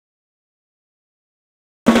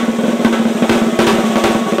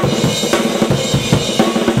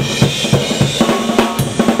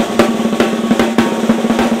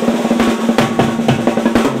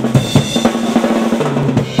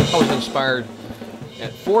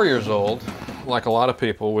At 4 years old, like a lot of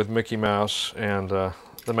people with Mickey Mouse and the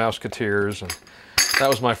Mouseketeers, and that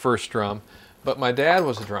was my first drum. But my dad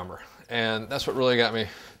was a drummer, and that's what really got me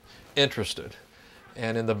interested.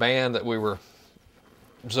 And in the band that we were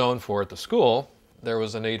zoned for at the school, there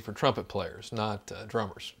was a need for trumpet players, not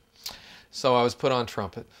drummers. So I was put on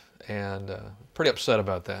trumpet, and pretty upset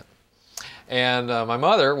about that. And my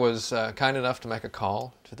mother was kind enough to make a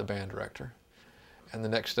call to the band director, and the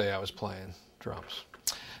next day I was playing drums.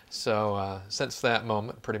 So since that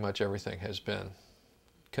moment, pretty much everything has been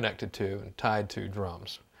connected to and tied to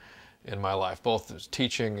drums in my life, both as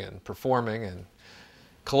teaching and performing and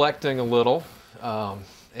collecting a little,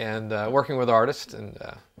 and working with artists and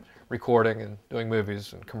recording and doing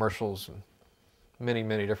movies and commercials and many,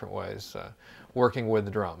 many different ways, working with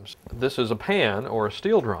the drums. This is a pan or a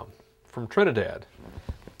steel drum from Trinidad.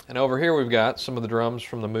 And over here we've got some of the drums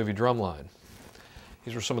from the movie Drumline.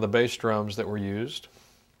 These were some of the bass drums that were used.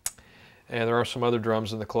 And there are some other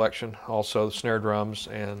drums in the collection, also the snare drums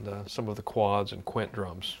and some of the quads and quint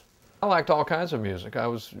drums. I liked all kinds of music. I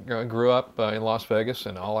grew up in Las Vegas,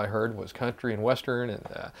 and all I heard was country and western.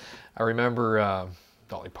 And I remember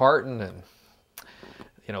Dolly Parton, and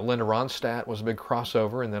Linda Ronstadt was a big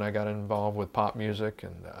crossover. And then I got involved with pop music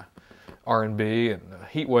and R&B and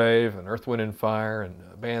Heat Wave and Earth, Wind and Fire, and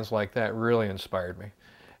bands like that really inspired me.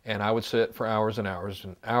 And I would sit for hours and hours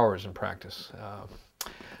and hours in practice.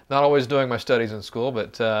 Not always doing my studies in school,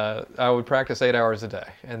 but I would practice 8 hours a day.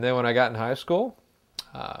 And then when I got in high school,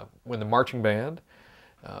 with the marching band,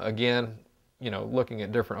 again, looking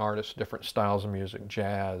at different artists, different styles of music,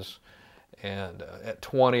 jazz. And at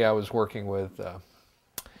 20, I was working with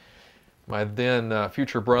my then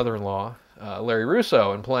future brother-in-law, Larry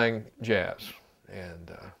Russo, and playing jazz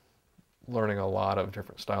and learning a lot of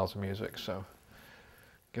different styles of music. So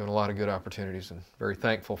given a lot of good opportunities, and very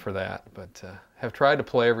thankful for that, but have tried to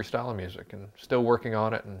play every style of music and still working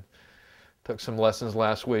on it, and took some lessons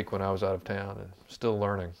last week when I was out of town, and still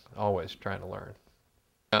learning, always trying to learn.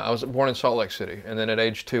 I was born in Salt Lake City, and then at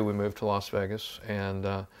age 2 we moved to Las Vegas,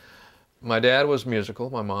 and my dad was musical,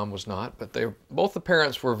 my mom was not, but both the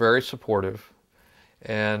parents were very supportive.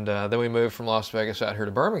 And then we moved from Las Vegas out here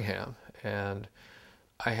to Birmingham, and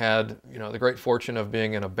I had the great fortune of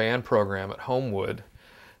being in a band program at Homewood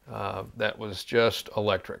that was just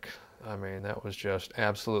electric. I mean, that was just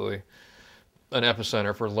absolutely an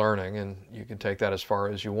epicenter for learning, and you can take that as far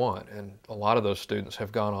as you want. And a lot of those students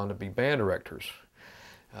have gone on to be band directors.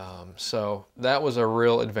 So that was a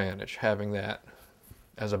real advantage, having that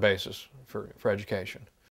as a basis for education.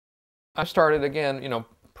 I started again,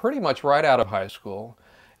 pretty much right out of high school,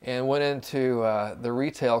 and went into the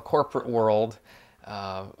retail corporate world,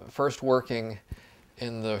 first working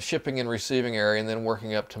in the shipping and receiving area, and then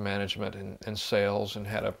working up to management and sales, and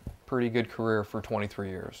had a pretty good career for 23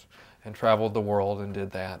 years and traveled the world and did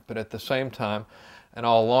that. But at the same time, and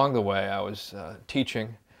all along the way, I was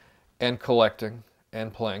teaching and collecting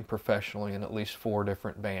and playing professionally in at least 4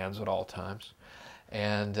 different bands at all times,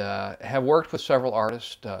 and have worked with several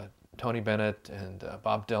artists, Tony Bennett and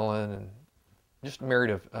Bob Dylan, and just a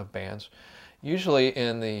myriad of bands, usually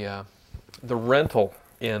in the rental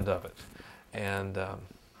end of it. And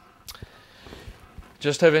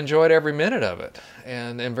just have enjoyed every minute of it,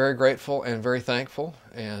 and am very grateful and very thankful,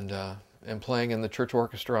 and am playing in the church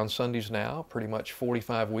orchestra on Sundays now, pretty much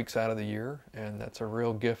 45 weeks out of the year, and that's a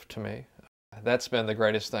real gift to me. That's been the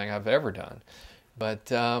greatest thing I've ever done.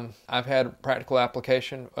 But I've had practical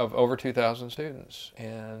application of over 2,000 students,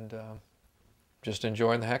 and just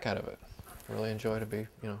enjoying the heck out of it. Really enjoy to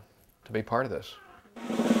be part of this.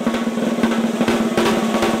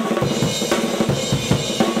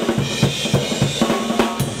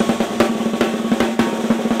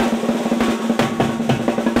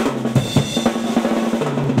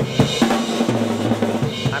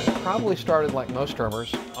 I probably started like most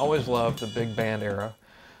drummers, always loved the big band era.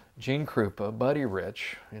 Gene Krupa, Buddy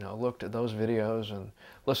Rich, looked at those videos and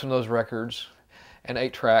listened to those records and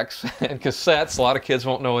 8-tracks and cassettes. A lot of kids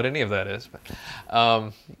won't know what any of that is, but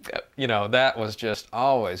that was just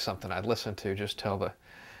always something I'd listen to just till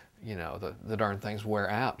the darn things wear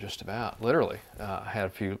out, just about, literally. I had a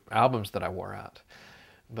few albums that I wore out.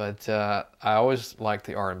 But I always liked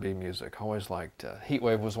the R&B music, always liked, Heat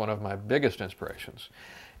Wave was one of my biggest inspirations.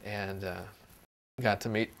 And got to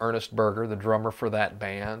meet Ernest Berger, the drummer for that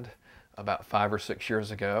band, about 5 or 6 years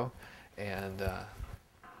ago. And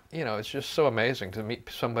it's just so amazing to meet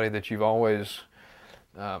somebody that you've always,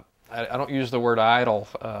 I don't use the word idol,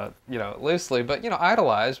 loosely, but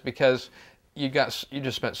idolized, because you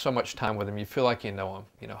just spent so much time with them. You feel like you know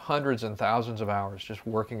them. Hundreds and thousands of hours just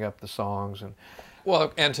working up the songs,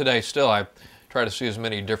 and today still I try to see as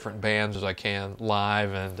many different bands as I can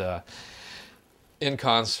live and in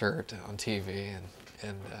concert on TV,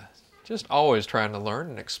 and just always trying to learn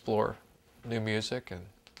and explore new music. And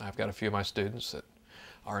I've got a few of my students that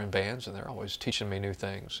are in bands, and they're always teaching me new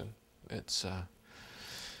things, and it's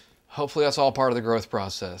hopefully that's all part of the growth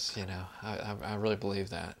process. You know, I really believe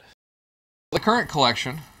that. The current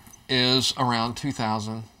collection is around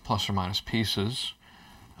 2,000 plus or minus pieces.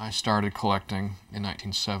 I started collecting in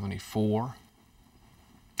 1974.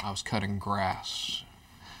 I was cutting grass,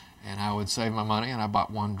 and I would save my money, and I bought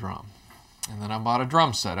one drum. And then I bought a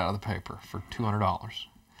drum set out of the paper for $200.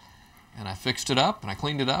 And I fixed it up, and I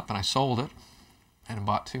cleaned it up, and I sold it, and I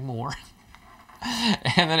bought two more.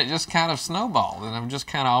 And then it just kind of snowballed, and I just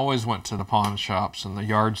kind of always went to the pawn shops and the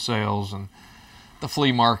yard sales and the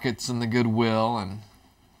flea markets and the Goodwill, and,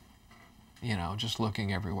 you know, just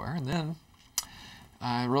looking everywhere. And then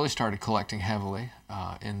I really started collecting heavily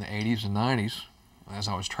in the 80s and 90s as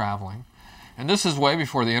I was traveling. And this is way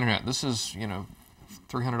before the internet. This is, you know,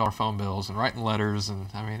 $300 phone bills and writing letters, and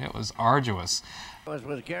I mean, it was arduous. I was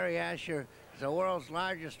with Gary Asher, the world's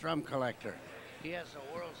largest drum collector. He has the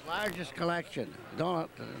world's largest collection. Don't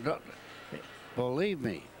believe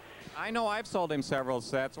me. I know I've sold him several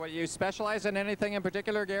sets. What, you specialize in anything in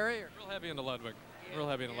particular, Gary? Real heavy into Ludwig. Real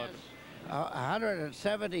heavy into Ludwig.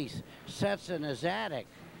 170 sets in his attic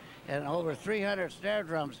and over 300 snare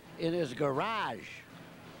drums in his garage.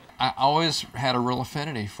 I always had a real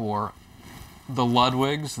affinity for the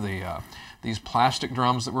Ludwigs, these plastic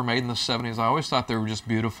drums that were made in the 70s. I always thought they were just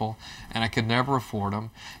beautiful, and I could never afford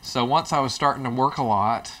them. So once I was starting to work a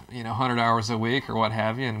lot, you know, 100 hours a week or what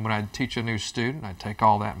have you, and when I'd teach a new student, I'd take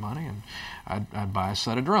all that money and I'd buy a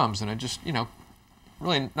set of drums, and it just, you know,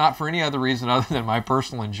 really not for any other reason other than my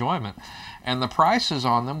personal enjoyment. And the prices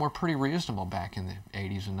on them were pretty reasonable back in the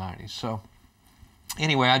 80s and 90s. So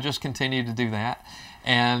anyway, I just continued to do that.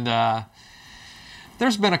 And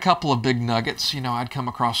there's been a couple of big nuggets. You know, I'd come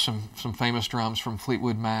across some famous drums from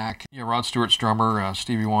Fleetwood Mac. You know, Rod Stewart's drummer,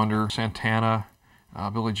 Stevie Wonder, Santana,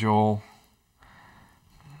 Billy Joel,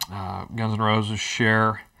 Guns N' Roses,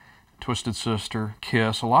 Cher, Twisted Sister,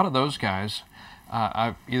 Kiss. A lot of those guys,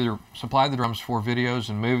 I've either supplied the drums for videos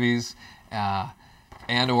and movies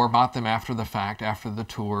and or bought them after the fact, after the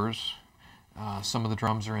tours. Some of the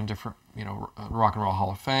drums are in different, you know, Rock and Roll Hall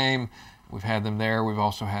of Fame. We've had them there. We've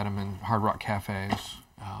also had them in Hard Rock cafes.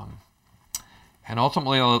 And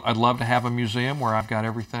ultimately, I'd love to have a museum where I've got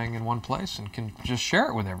everything in one place and can just share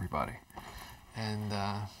it with everybody. And,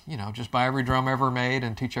 you know, just buy every drum ever made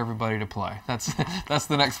and teach everybody to play. That's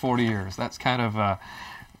the next 40 years. That's kind of,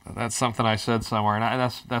 that's something I said somewhere,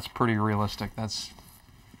 and that's pretty realistic. That's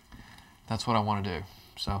what I want to do.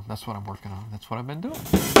 So that's what I'm working on. That's what I've been doing.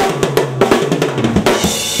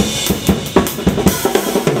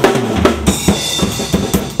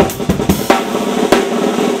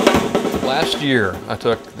 Last year, I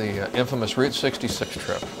took the infamous Route 66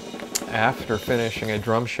 trip after finishing a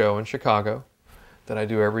drum show in Chicago that I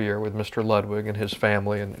do every year with Mr. Ludwig and his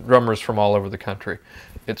family and drummers from all over the country.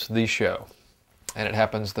 It's the show, and it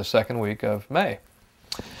happens the second week of May.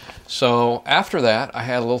 So after that, I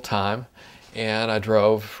had a little time, and I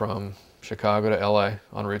drove from Chicago to LA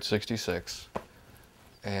on Route 66.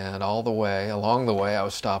 And along the way, I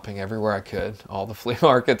was stopping everywhere I could, all the flea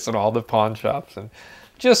markets and all the pawn shops, and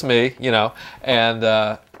just me, you know. And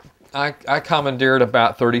I commandeered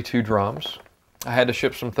about 32 drums. I had to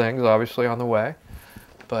ship some things, obviously, on the way.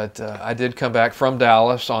 But I did come back from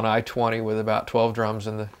Dallas on I-20 with about 12 drums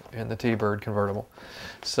in the T-Bird convertible.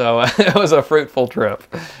 So it was a fruitful trip.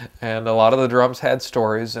 And a lot of the drums had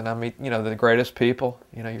stories, and I meet, you know, the greatest people.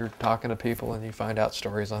 You know, you're talking to people and you find out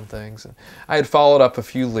stories on things. And I had followed up a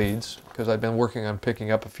few leads because I'd been working on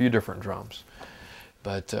picking up a few different drums.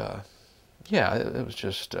 But yeah, it was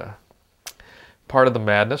just part of the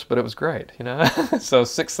madness, but it was great, you know. So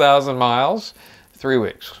 6,000 miles, 3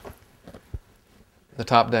 weeks. The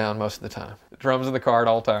top down most of the time. Drums in the car at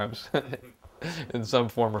all times in some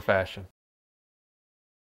form or fashion.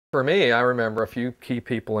 For me, I remember a few key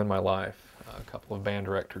people in my life, a couple of band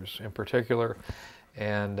directors in particular,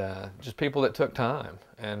 and just people that took time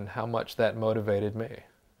and how much that motivated me,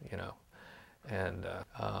 you know. And,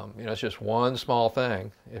 you know, it's just one small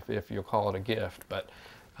thing, if you'll call it a gift, but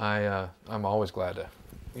I'm always glad to,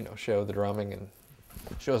 you know, show the drumming and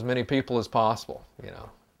show as many people as possible, you know.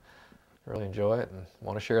 Really enjoy it and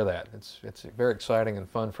want to share that. It's very exciting and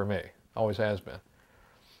fun for me. Always has been.